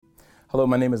Hello,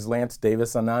 my name is Lance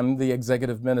Davis, and I'm the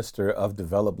Executive Minister of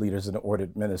Develop Leaders in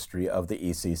Ordered Ministry of the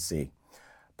ECC.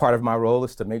 Part of my role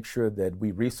is to make sure that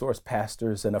we resource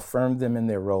pastors and affirm them in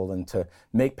their role and to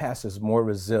make pastors more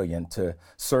resilient to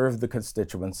serve the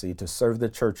constituency, to serve the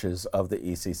churches of the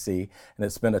ECC. And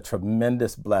it's been a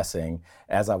tremendous blessing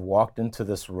as I've walked into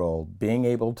this role, being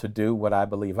able to do what I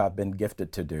believe I've been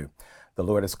gifted to do. The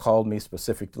Lord has called me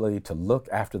specifically to look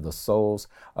after the souls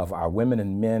of our women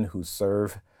and men who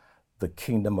serve the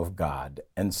kingdom of God.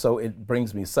 And so it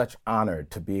brings me such honor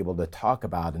to be able to talk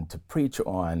about and to preach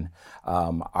on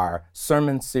our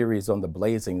sermon series on the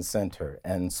Blazing Center.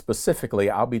 And specifically,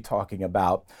 I'll be talking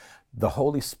about the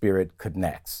Holy Spirit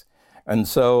connects. And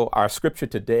so our scripture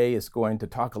today is going to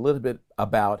talk a little bit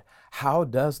about how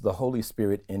does the Holy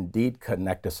Spirit indeed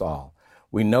connect us all.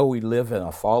 We know we live in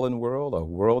a fallen world, a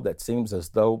world that seems as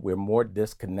though we're more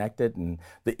disconnected and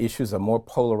the issues are more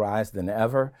polarized than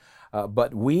ever.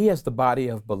 But we as the body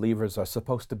of believers are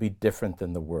supposed to be different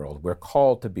than the world. We're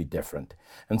called to be different.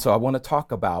 And so I want to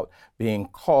talk about being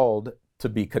called to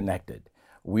be connected.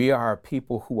 We are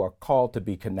people who are called to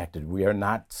be connected. We are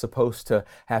not supposed to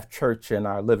have church in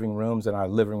our living rooms and our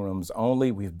living rooms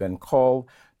only. We've been called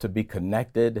to be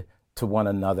connected to one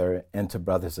another and to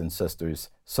brothers and sisters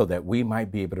so that we might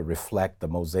be able to reflect the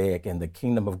mosaic and the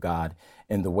kingdom of God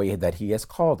in the way that he has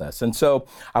called us. And so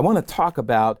I want to talk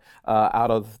about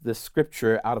out of this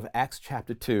scripture, out of Acts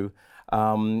chapter 2,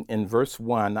 in verse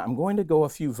 1. I'm going to go a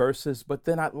few verses, but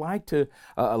then I'd like to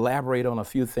elaborate on a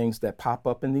few things that pop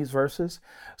up in these verses.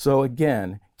 So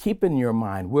again, keep in your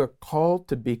mind, we're called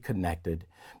to be connected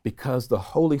because the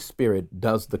Holy Spirit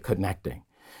does the connecting.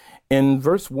 In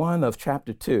verse 1 of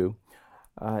chapter 2,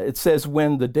 it says,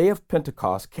 when the day of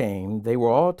Pentecost came, they were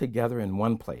all together in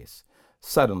one place.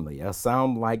 Suddenly, a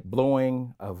sound like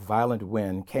blowing of violent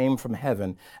wind came from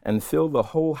heaven and filled the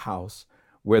whole house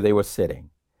where they were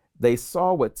sitting. They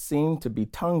saw what seemed to be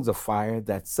tongues of fire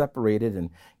that separated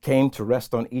and came to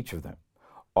rest on each of them.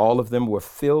 All of them were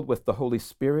filled with the Holy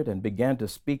Spirit and began to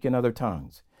speak in other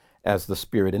tongues as the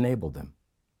Spirit enabled them.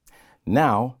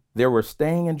 Now, there were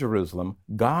staying in Jerusalem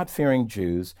God-fearing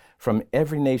Jews from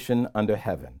every nation under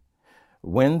heaven.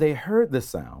 When they heard the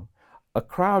sound, a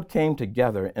crowd came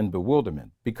together in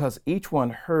bewilderment because each one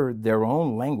heard their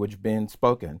own language being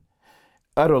spoken.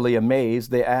 Utterly amazed,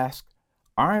 they asked,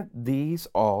 aren't these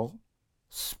all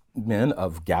men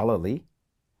of Galilee?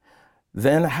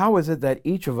 Then how is it that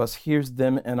each of us hears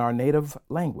them in our native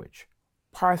language?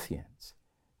 Parthians,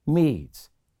 Medes,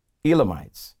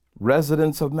 Elamites,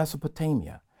 residents of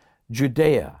Mesopotamia,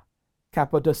 Judea,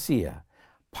 Cappadocia,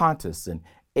 Pontus and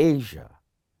Asia,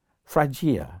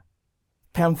 Phrygia,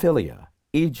 Pamphylia,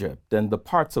 Egypt, and the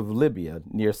parts of Libya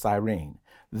near Cyrene,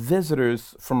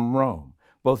 visitors from Rome,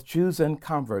 both Jews and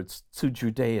converts to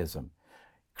Judaism,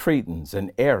 Cretans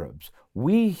and Arabs,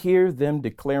 we hear them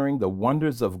declaring the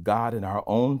wonders of God in our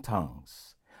own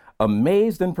tongues.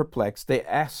 Amazed and perplexed, they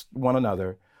asked one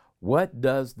another, what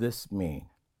does this mean?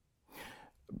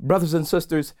 Brothers and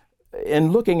sisters,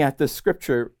 in looking at this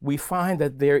scripture, we find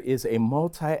that there is a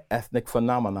multi-ethnic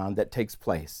phenomenon that takes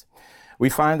place. We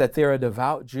find that there are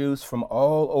devout Jews from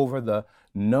all over the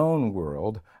known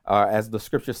world, as the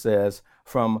scripture says,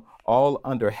 from all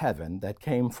under heaven, that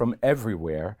came from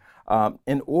everywhere,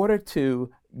 in order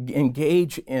to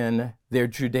engage in their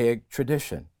Judaic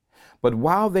tradition. But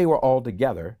while they were all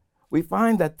together, we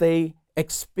find that they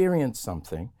experienced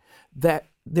something, that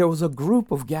there was a group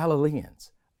of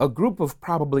Galileans, a group of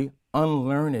probably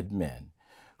unlearned men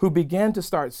who began to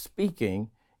start speaking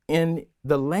in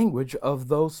the language of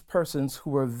those persons who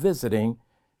were visiting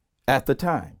at the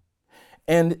time.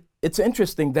 And it's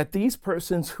interesting that these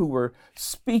persons who were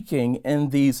speaking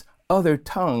in these other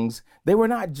tongues, they were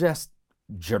not just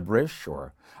gibberish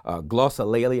or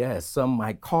glossolalia, as some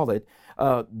might call it.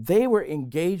 They were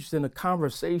engaged in a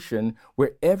conversation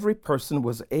where every person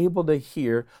was able to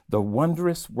hear the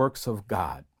wondrous works of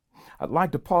God. I'd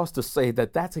like to pause to say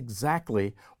that that's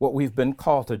exactly what we've been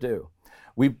called to do.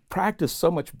 We practice so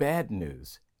much bad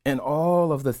news and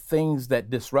all of the things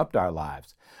that disrupt our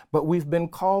lives, but we've been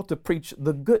called to preach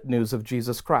the good news of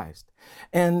Jesus Christ.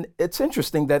 And it's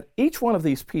interesting that each one of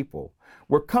these people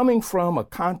were coming from a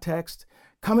context,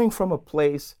 coming from a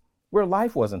place where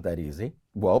life wasn't that easy.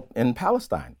 Well, in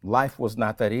Palestine, life was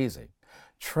not that easy.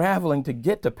 Traveling to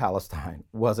get to Palestine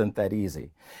wasn't that easy.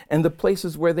 And the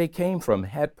places where they came from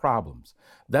had problems.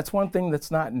 That's one thing that's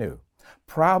not new.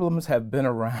 Problems have been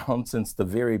around since the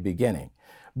very beginning.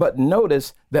 But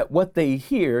notice that what they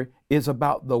hear is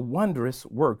about the wondrous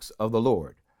works of the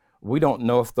Lord. We don't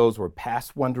know if those were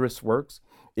past wondrous works,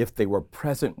 if they were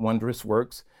present wondrous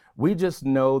works. We just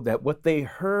know that what they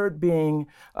heard being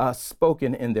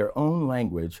spoken in their own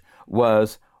language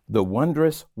was the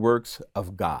wondrous works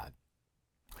of God.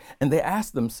 And they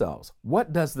asked themselves,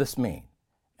 what does this mean?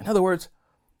 In other words,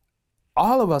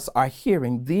 all of us are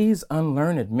hearing these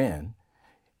unlearned men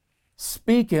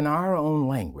speak in our own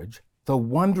language the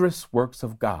wondrous works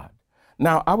of God.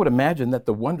 Now, I would imagine that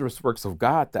the wondrous works of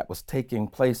God that was taking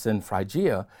place in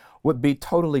Phrygia would be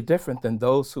totally different than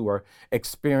those who are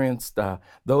experienced,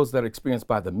 those that are experienced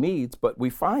by the Medes. But we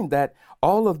find that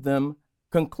all of them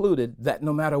concluded that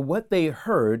no matter what they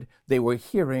heard, they were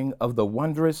hearing of the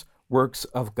wondrous works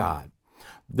of God.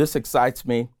 This excites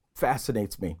me,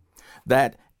 fascinates me,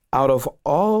 that out of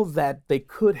all that they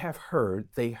could have heard,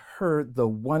 they heard the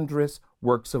wondrous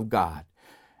works of God.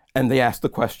 And they asked the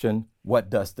question, what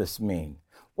does this mean?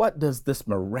 What does this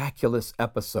miraculous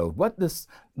episode, what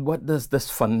does this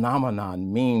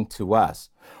phenomenon mean to us?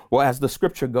 Well, as the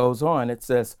scripture goes on, it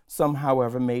says, some,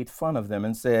 however, made fun of them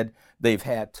and said, they've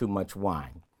had too much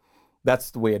wine.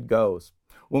 That's the way it goes.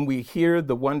 When we hear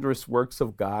the wondrous works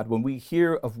of God, when we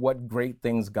hear of what great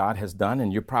things God has done,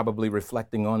 and you're probably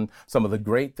reflecting on some of the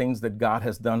great things that God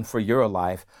has done for your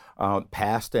life,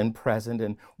 past and present,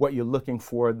 and what you're looking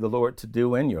for the Lord to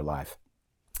do in your life.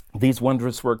 These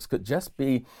wondrous works could just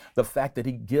be the fact that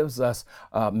he gives us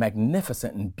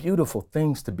magnificent and beautiful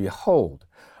things to behold.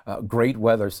 Great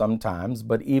weather sometimes,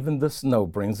 but even the snow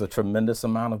brings a tremendous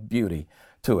amount of beauty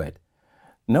to it.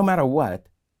 No matter what,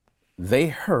 they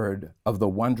heard of the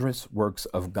wondrous works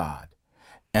of God.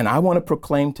 And I want to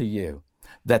proclaim to you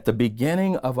that the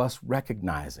beginning of us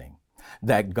recognizing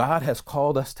that God has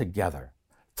called us together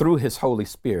through his Holy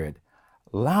Spirit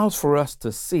allows for us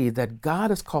to see that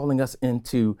God is calling us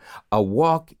into a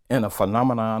walk in a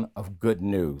phenomenon of good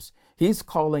news. He's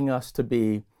calling us to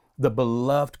be the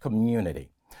beloved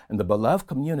community. And the beloved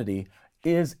community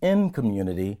is in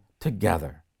community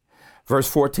together. Verse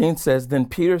 14 says, then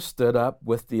Peter stood up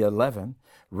with the 11,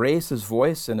 raised his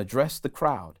voice and addressed the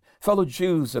crowd. Fellow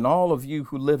Jews and all of you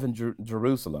who live in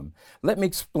Jerusalem, let me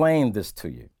explain this to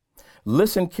you.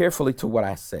 Listen carefully to what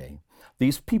I say.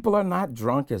 These people are not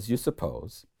drunk as you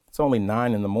suppose. It's only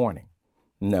 9 a.m.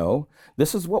 No,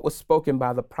 this is what was spoken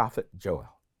by the prophet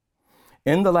Joel.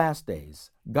 In the last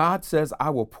days, God says, I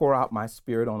will pour out my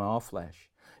spirit on all flesh.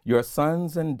 Your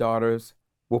sons and daughters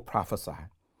will prophesy.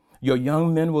 Your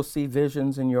young men will see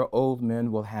visions and your old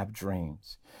men will have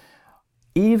dreams.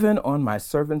 Even on my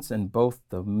servants and both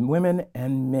the women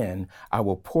and men, I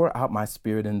will pour out my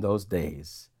spirit in those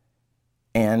days,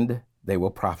 and they will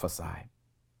prophesy.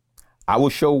 I will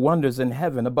show wonders in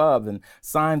heaven above and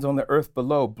signs on the earth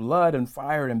below, blood and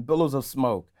fire and billows of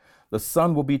smoke. The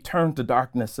sun will be turned to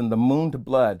darkness and the moon to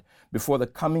blood before the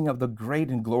coming of the great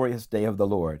and glorious day of the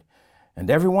Lord. And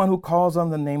everyone who calls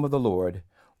on the name of the Lord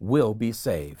will be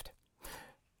saved.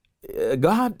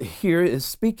 God here is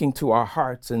speaking to our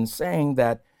hearts and saying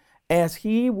that as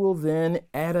he will then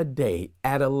at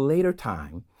a later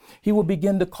time, he will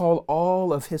begin to call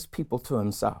all of his people to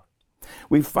himself.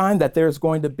 We find that there's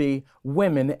going to be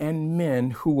women and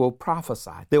men who will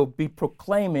prophesy. They'll be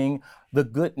proclaiming the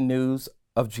good news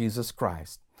of Jesus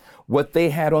Christ. What they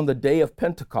had on the day of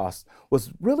Pentecost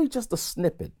was really just a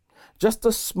snippet, just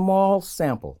a small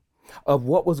sample of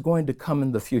what was going to come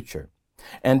in the future.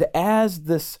 And as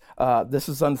this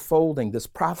is unfolding, this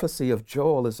prophecy of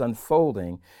Joel is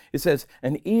unfolding, it says,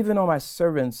 and even on my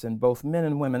servants and both men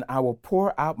and women, I will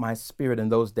pour out my spirit in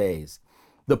those days.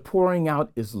 The pouring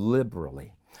out is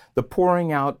liberally. The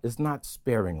pouring out is not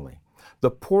sparingly.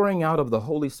 The pouring out of the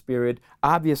Holy Spirit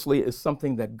obviously is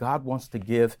something that God wants to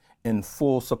give in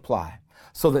full supply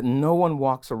so that no one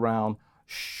walks around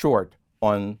short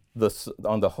on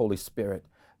the Holy Spirit,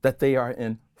 that they are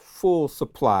in full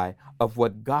supply of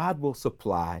what God will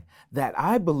supply, that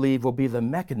I believe will be the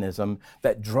mechanism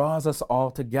that draws us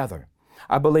all together.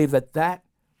 I believe that the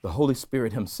Holy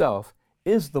Spirit himself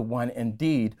is the one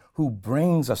indeed who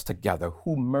brings us together,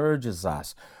 who merges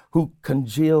us, who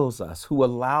congeals us, who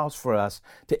allows for us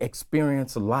to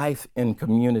experience life in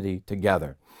community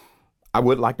together. I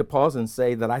would like to pause and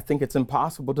say that I think it's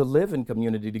impossible to live in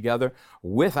community together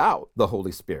without the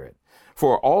Holy Spirit.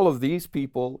 For all of these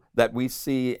people that we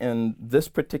see in this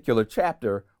particular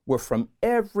chapter were from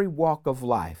every walk of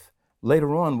life.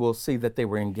 Later on, we'll see that they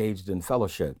were engaged in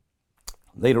fellowship.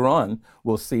 Later on,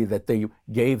 we'll see that they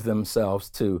gave themselves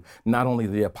to not only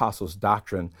the apostles'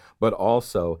 doctrine, but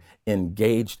also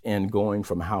engaged in going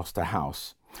from house to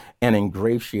house and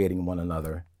ingratiating one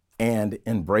another and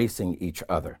embracing each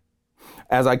other.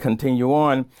 As I continue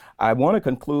on, I want to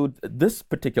conclude this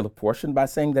particular portion by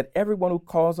saying that everyone who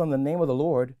calls on the name of the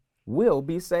Lord will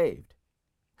be saved.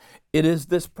 It is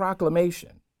this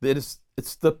proclamation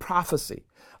It's the prophecy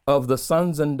of the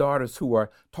sons and daughters who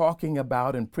are talking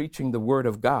about and preaching the word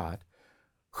of God,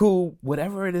 who,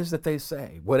 whatever it is that they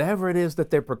say, whatever it is that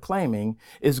they're proclaiming,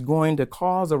 is going to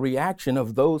cause a reaction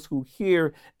of those who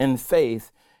hear in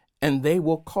faith, and they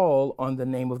will call on the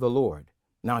name of the Lord.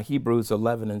 Now, Hebrews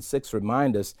 11:6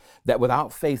 remind us that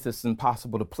without faith it's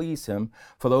impossible to please him,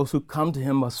 for those who come to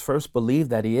him must first believe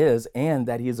that he is, and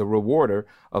that he is a rewarder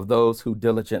of those who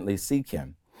diligently seek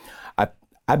him.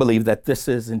 I believe that this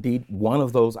is indeed one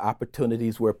of those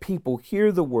opportunities where people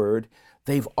hear the word.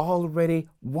 They've already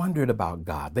wondered about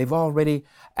God. They've already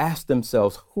asked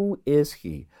themselves, who is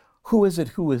he? Who is it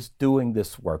who is doing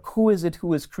this work? Who is it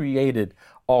who has created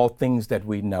all things that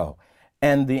we know?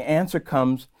 And the answer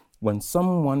comes when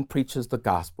someone preaches the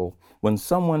gospel, when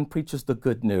someone preaches the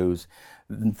good news,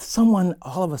 someone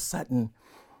all of a sudden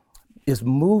is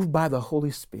moved by the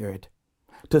Holy Spirit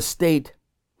to state,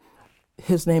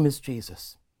 his name is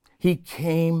Jesus. He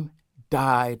came,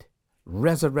 died,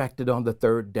 resurrected on the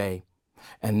third day,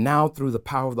 and now through the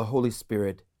power of the Holy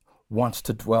Spirit wants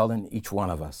to dwell in each one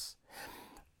of us.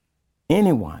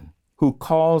 Anyone who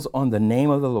calls on the name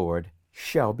of the Lord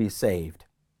shall be saved.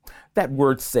 That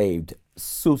word saved,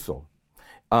 suso,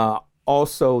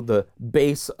 also the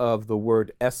base of the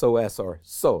word SOS or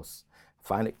SOS. I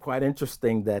find it quite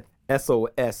interesting that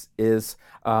SOS is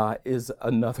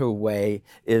another way,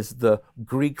 is the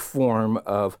Greek form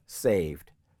of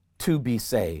saved, to be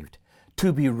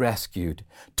rescued,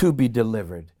 to be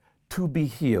delivered, to be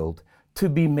healed, to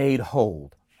be made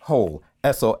whole,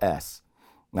 SOS.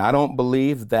 Now, I don't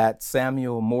believe that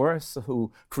Samuel Morse,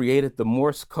 who created the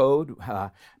Morse code,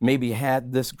 maybe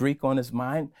had this Greek on his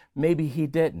mind. Maybe he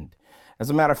didn't. As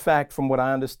a matter of fact, from what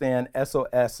I understand,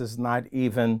 SOS is not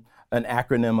even an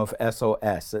acronym of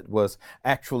SOS. It was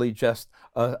actually just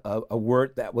a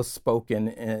word that was spoken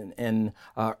in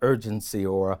urgency,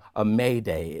 or a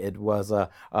mayday. It was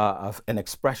an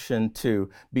expression to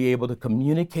be able to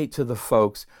communicate to the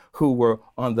folks who were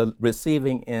on the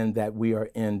receiving end that we are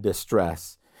in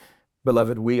distress.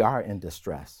 Beloved, we are in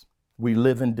distress. We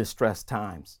live in distressed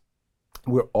times.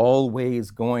 We're always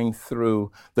going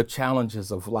through the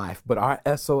challenges of life, but our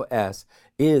SOS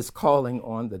is calling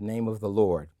on the name of the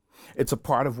Lord. It's a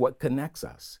part of what connects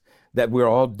us, that we're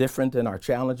all different in our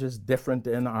challenges, different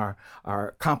in our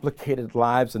complicated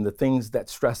lives and the things that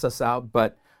stress us out.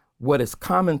 But what is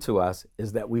common to us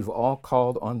is that we've all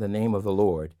called on the name of the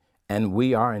Lord, and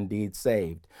we are indeed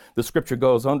saved. The scripture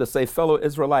goes on to say, fellow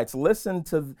Israelites, listen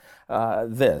to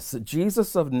this.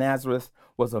 Jesus of Nazareth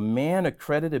was a man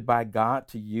accredited by God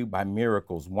to you by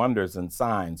miracles, wonders, and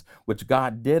signs, which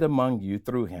God did among you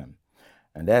through him.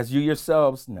 And as you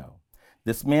yourselves know,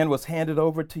 this man was handed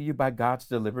over to you by God's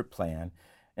deliberate plan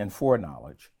and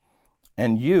foreknowledge.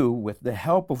 And you, with the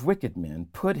help of wicked men,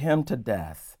 put him to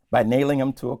death by nailing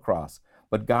him to a cross.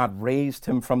 But God raised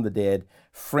him from the dead,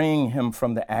 freeing him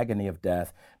from the agony of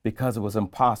death, because it was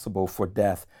impossible for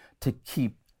death to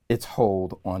keep its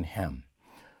hold on him.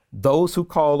 Those who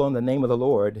call on the name of the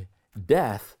Lord,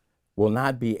 death will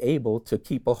not be able to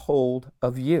keep a hold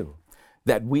of you.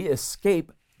 That we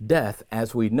escape death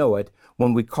as we know it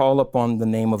when we call upon the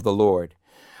name of the Lord.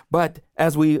 But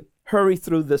as we hurry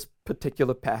through this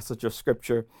particular passage of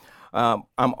scripture, I'm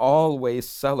always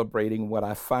celebrating what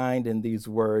I find in these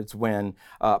words when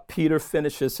Peter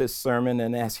finishes his sermon,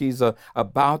 and as he's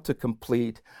about to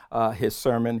complete his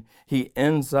sermon, he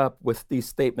ends up with these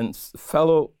statements.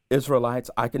 Fellow Israelites,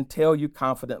 I can tell you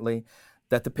confidently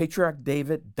that the patriarch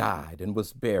David died and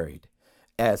was buried,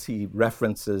 as he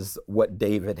references what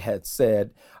David had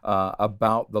said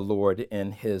about the Lord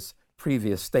in his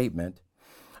previous statement,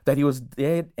 that he was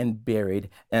dead and buried,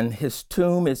 and his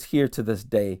tomb is here to this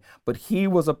day. But he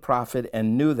was a prophet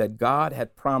and knew that God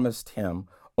had promised him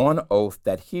on oath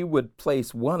that he would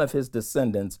place one of his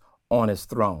descendants on his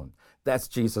throne. That's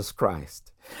Jesus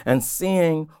Christ. And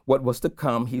seeing what was to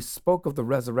come, he spoke of the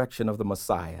resurrection of the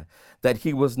Messiah, that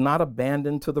he was not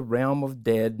abandoned to the realm of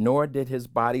dead, nor did his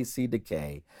body see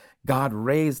decay. God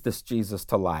raised this Jesus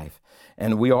to life,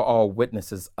 and we are all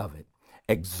witnesses of it.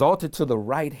 Exalted to the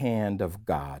right hand of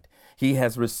God, he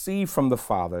has received from the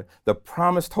Father the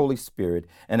promised Holy Spirit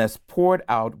and has poured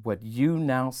out what you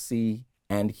now see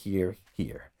and hear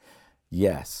here.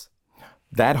 Yes,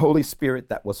 that Holy Spirit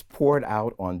that was poured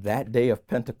out on that day of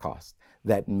Pentecost,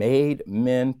 that made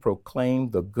men proclaim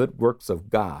the good works of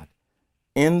God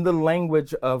in the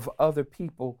language of other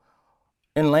people,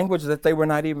 in language that they were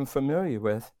not even familiar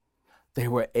with. They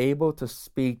were able to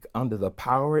speak under the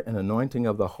power and anointing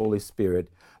of the Holy Spirit,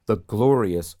 the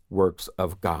glorious works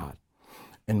of God.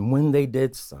 And when they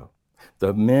did so,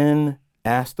 the men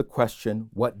asked the question,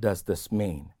 what does this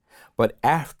mean? But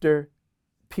after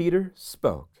Peter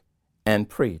spoke and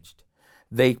preached,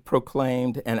 they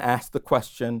proclaimed and asked the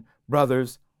question,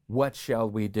 brothers, what shall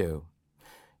we do?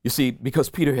 You see,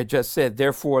 because Peter had just said,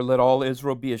 therefore, let all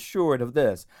Israel be assured of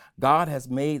this. God has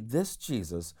made this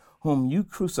Jesus, whom you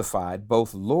crucified,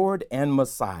 both Lord and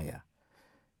Messiah.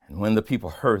 And when the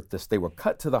people heard this, they were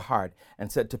cut to the heart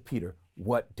and said to Peter,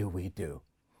 what do we do?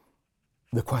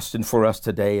 The question for us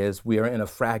today is, we are in a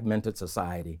fragmented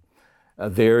society.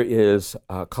 There is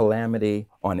calamity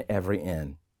on every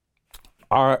end.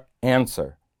 Our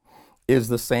answer is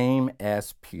the same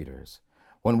as Peter's.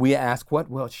 When we ask,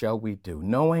 what shall we do?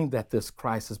 Knowing that this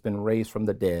Christ has been raised from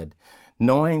the dead,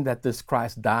 knowing that this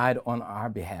Christ died on our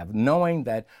behalf, knowing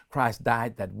that Christ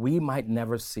died that we might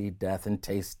never see death and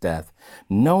taste death,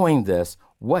 knowing this,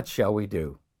 what shall we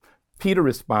do? Peter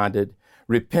responded,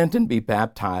 repent and be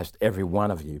baptized, every one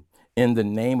of you, in the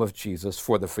name of Jesus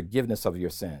for the forgiveness of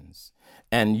your sins,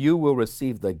 and you will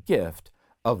receive the gift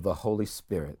of the Holy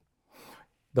Spirit.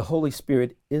 The Holy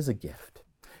Spirit is a gift,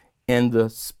 and the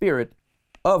Spirit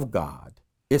of God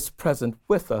is present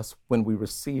with us when we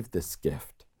receive this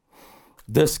gift.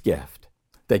 This gift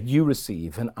that you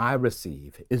receive and I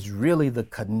receive is really the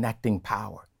connecting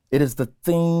power. It is the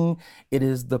thing, it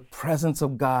is the presence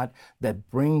of God that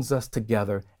brings us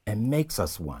together and makes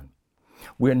us one.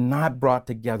 We're not brought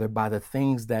together by the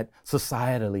things that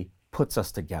societally puts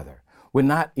us together. We're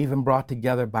not even brought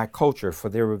together by culture, for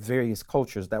there were various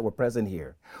cultures that were present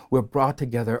here. We're brought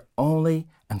together only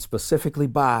and specifically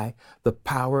by the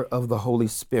power of the Holy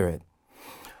Spirit.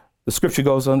 The scripture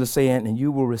goes on to say, and you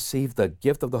will receive the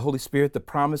gift of the Holy Spirit. The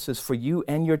promise is for you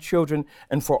and your children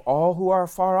and for all who are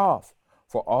far off,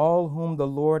 for all whom the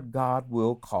Lord God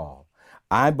will call.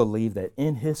 I believe that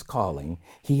in his calling,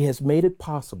 he has made it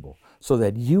possible so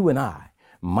that you and I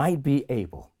might be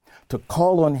able to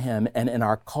call on him, and in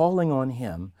our calling on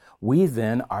him, we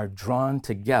then are drawn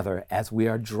together as we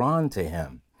are drawn to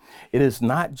him. It is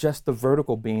not just the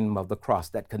vertical beam of the cross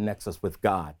that connects us with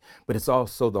God, but it's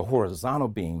also the horizontal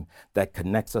beam that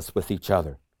connects us with each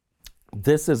other.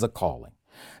 This is a calling.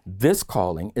 This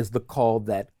calling is the call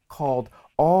that called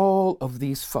all of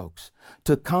these folks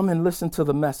to come and listen to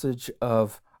the message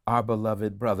of our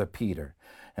beloved brother Peter.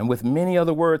 And with many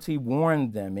other words, he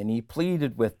warned them and he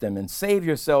pleaded with them, and save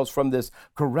yourselves from this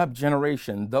corrupt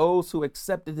generation. Those who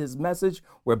accepted his message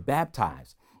were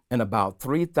baptized, and about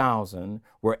 3,000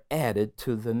 were added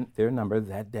to their number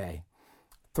that day.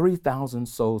 3,000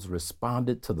 souls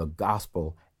responded to the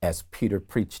gospel as Peter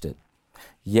preached it.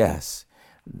 Yes,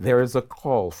 there is a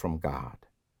call from God,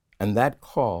 and that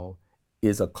call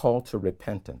is a call to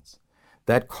repentance.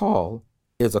 That call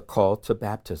is a call to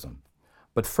baptism.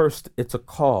 But first, it's a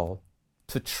call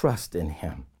to trust in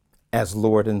him as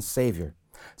Lord and Savior.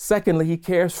 Secondly, he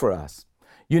cares for us.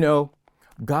 You know,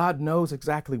 God knows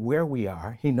exactly where we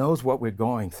are. He knows what we're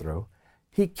going through.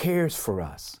 He cares for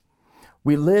us.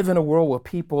 We live in a world where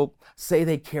people say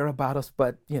they care about us,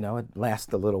 but, it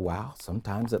lasts a little while.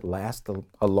 Sometimes it lasts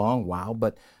a long while.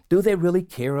 But do they really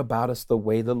care about us the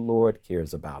way the Lord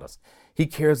cares about us? He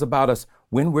cares about us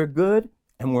when we're good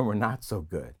and when we're not so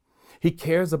good. He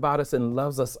cares about us and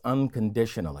loves us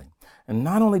unconditionally. And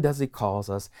not only does he call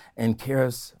us and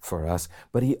cares for us,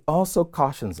 but he also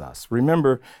cautions us.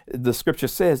 Remember, the scripture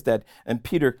says that, and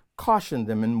Peter cautioned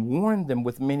them and warned them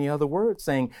with many other words,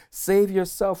 saying, save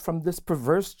yourself from this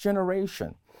perverse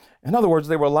generation. In other words,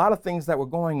 there were a lot of things that were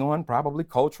going on, probably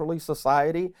culturally,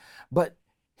 society, but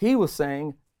he was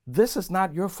saying, this is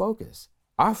not your focus.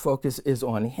 Our focus is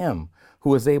on him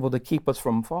who is able to keep us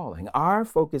from falling. Our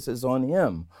focus is on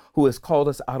him who has called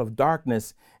us out of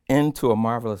darkness into a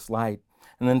marvelous light.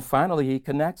 And then finally, he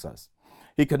connects us.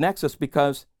 He connects us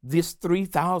because these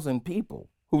 3,000 people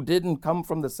who didn't come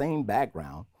from the same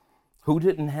background, who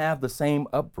didn't have the same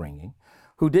upbringing,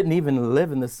 who didn't even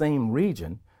live in the same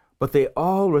region, but they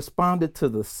all responded to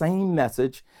the same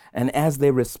message. And as they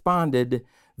responded,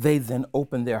 they then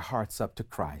opened their hearts up to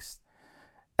Christ.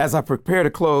 As I prepare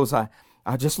to close, I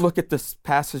just look at this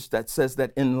passage that says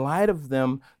that in light of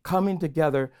them coming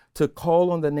together to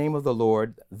call on the name of the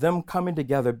Lord, them coming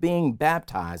together, being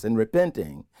baptized and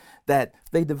repenting, that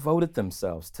they devoted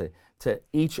themselves to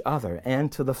each other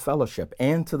and to the fellowship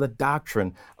and to the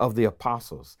doctrine of the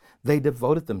apostles. They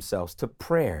devoted themselves to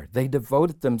prayer. They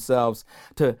devoted themselves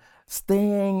to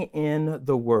staying in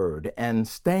the word and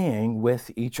staying with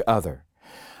each other.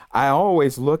 I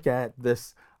always look at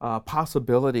this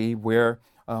possibility where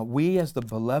we as the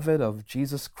beloved of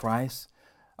Jesus Christ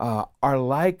are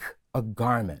like a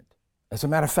garment. As a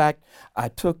matter of fact, I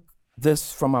took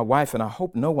this from my wife, and I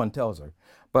hope no one tells her,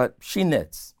 but she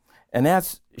knits. And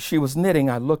as she was knitting,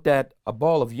 I looked at a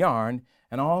ball of yarn,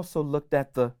 and I also looked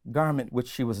at the garment which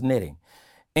she was knitting.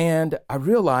 And I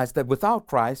realized that without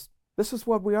Christ, this is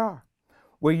what we are.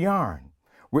 We're yarn.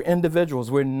 We're individuals.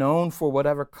 We're known for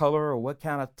whatever color or what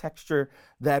kind of texture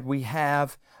that we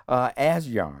have as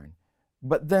yarn.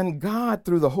 But then God,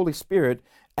 through the Holy Spirit,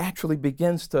 actually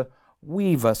begins to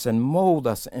weave us and mold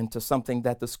us into something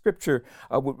that the Scripture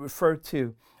would refer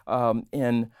to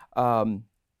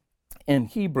in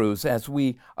Hebrews, as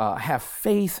we have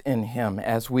faith in Him,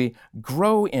 as we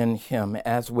grow in Him,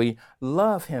 as we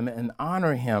love Him and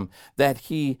honor Him, that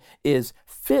He is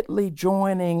fitly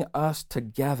joining us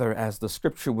together, as the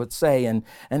Scripture would say. And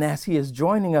as He is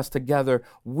joining us together,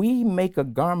 we make a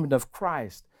garment of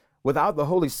Christ. Without the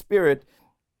Holy Spirit,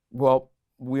 well,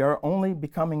 we are only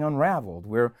becoming unraveled.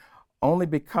 We're only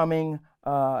becoming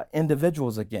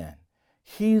individuals again.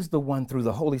 He's the one, through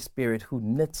the Holy Spirit, who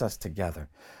knits us together,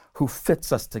 who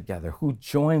fits us together, who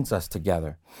joins us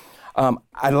together.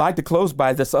 I'd like to close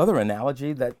by this other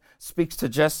analogy that speaks to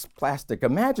just plastic.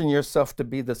 Imagine yourself to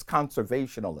be this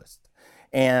conservationalist,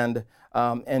 and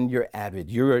you're avid,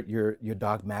 you're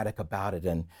dogmatic about it,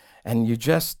 and you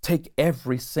just take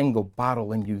every single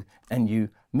bottle and you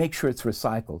make sure it's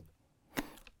recycled.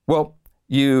 Well,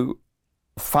 you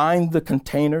find the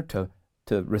container to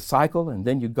recycle, and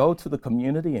then you go to the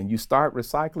community and you start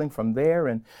recycling from there,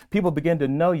 and people begin to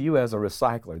know you as a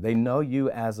recycler. They know you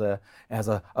as a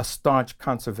staunch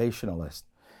conservationalist.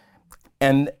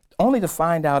 And only to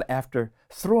find out, after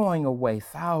throwing away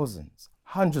thousands,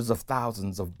 hundreds of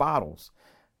thousands of bottles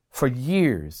for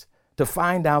years, to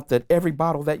find out that every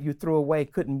bottle that you threw away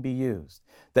couldn't be used.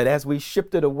 That as we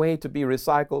shipped it away to be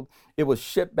recycled, it was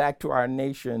shipped back to our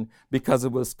nation because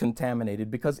it was contaminated.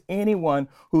 Because anyone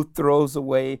who throws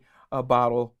away a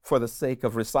bottle for the sake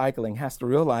of recycling has to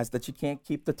realize that you can't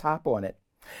keep the top on it.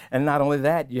 And not only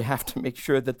that, you have to make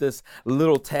sure that this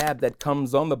little tab that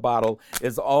comes on the bottle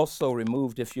is also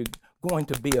removed if you're going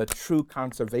to be a true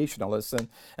conservationalist.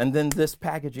 And then this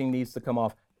packaging needs to come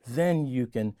off. Then you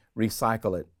can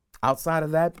recycle it. Outside of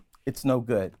that, it's no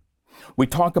good. We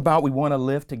talk about we want to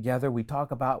live together. We talk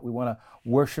about we want to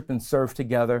worship and serve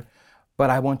together.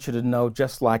 But I want you to know,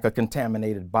 just like a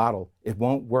contaminated bottle, it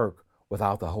won't work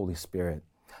without the Holy Spirit.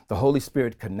 The Holy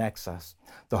Spirit connects us.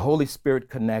 The Holy Spirit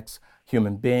connects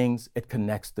human beings. It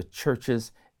connects the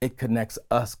churches. It connects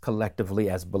us collectively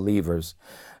as believers.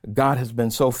 God has been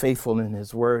so faithful in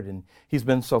His word, and He's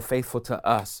been so faithful to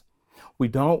us. We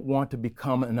don't want to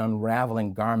become an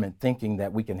unraveling garment, thinking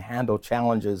that we can handle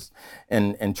challenges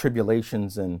and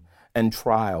tribulations and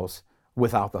trials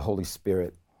without the Holy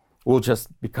Spirit. We'll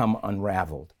just become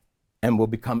unraveled, and we'll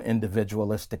become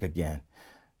individualistic again.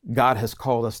 God has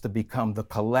called us to become the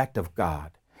collect of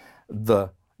God, the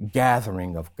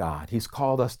gathering of God. He's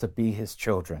called us to be His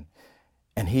children,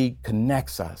 and He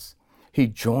connects us. He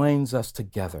joins us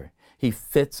together. He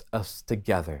fits us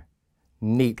together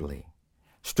neatly,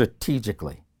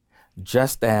 strategically,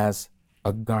 just as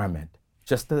a garment,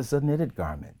 just as a knitted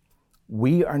garment.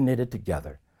 We are knitted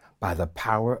together by the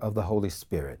power of the Holy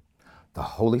Spirit. The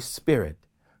Holy Spirit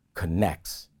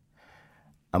connects.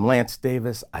 I'm Lance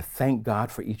Davis. I thank God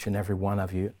for each and every one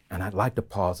of you, and I'd like to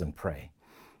pause and pray.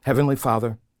 Heavenly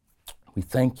Father, we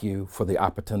thank You for the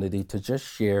opportunity to just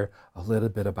share a little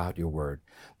bit about Your word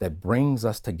that brings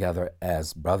us together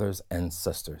as brothers and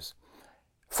sisters.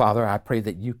 Father, I pray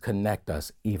that You connect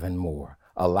us even more.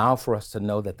 Allow for us to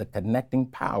know that the connecting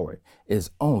power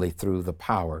is only through the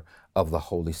power of the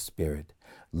Holy Spirit.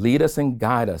 Lead us and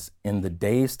guide us in the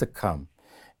days to come,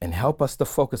 and help us to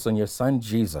focus on Your Son,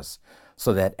 Jesus,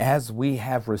 so that as we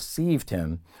have received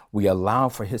Him, we allow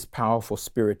for His powerful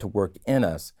Spirit to work in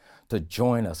us, to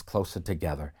join us closer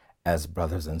together as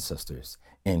brothers and sisters.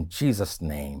 In Jesus'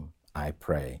 name I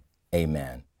pray.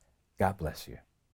 Amen. God bless you.